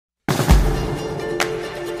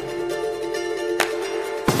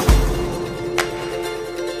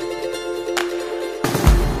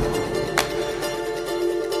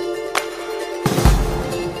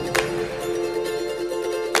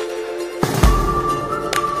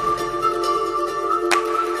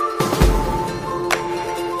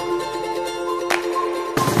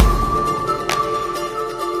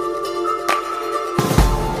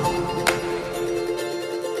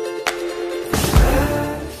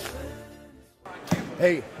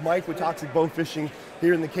Hey, Mike with Toxic Bowfishing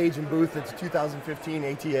here in the Cajun booth. It's 2015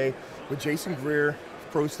 ATA with Jason Greer,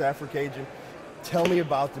 pro staff for Cajun. Tell me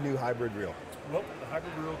about the new hybrid reel. Well, the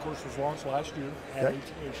hybrid reel, of course, was launched last year at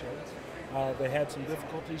ATA show. They had some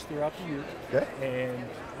difficulties throughout the year, and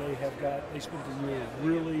they spent the year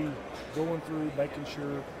really going through, making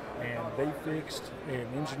sure, and they fixed and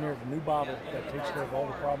engineered a new bottle that takes care of all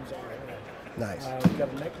the problems that we had. Nice. We've got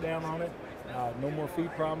a neck down on it. No more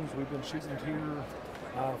feed problems. We've been shooting here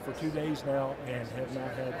for 2 days now and have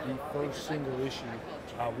not had the first single issue.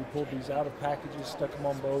 We pulled these out of packages, stuck them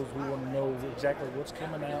on bows. We want to know exactly what's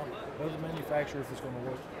coming out, know the manufacturer, if it's going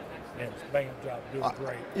to work. And it's a bang-up job, doing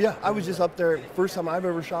great. Yeah, I was just up there, first time I've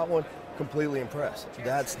ever shot one, completely impressed.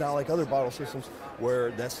 That's not like other bottle systems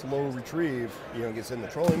where that slow retrieve, gets in the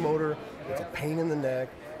trolling motor, it's a pain in the neck.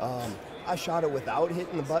 I shot it without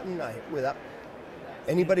hitting the button,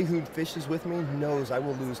 Anybody who fishes with me knows I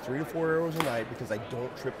will lose 3 to 4 arrows a night because I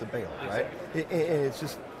don't trip the bail, right? And it's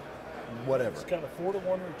just whatever. It's got a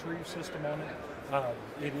 4-to-1 retrieve system on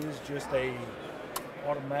it. It is just a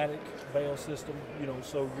automatic bail system,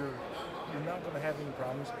 so you're not going to have any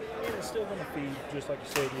problems. And it's still going to feed, just like you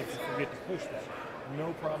said, if you forget to push that.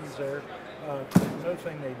 No problems there. Another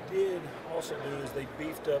thing they did also do is they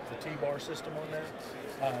beefed up the T-bar system on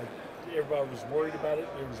there. Everybody was worried about it.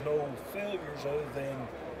 There was no failures other than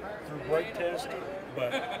through brake test,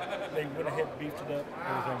 but they went ahead and beefed it up.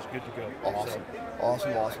 Everything's good to go.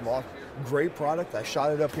 Awesome. Awesome. Great product. I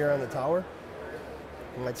shot it up here on the tower.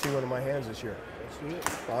 You might see one in my hands this year. Let's do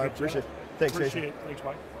it. I appreciate it. Thanks, Jason. Appreciate it. Thanks,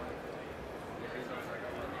 Mike.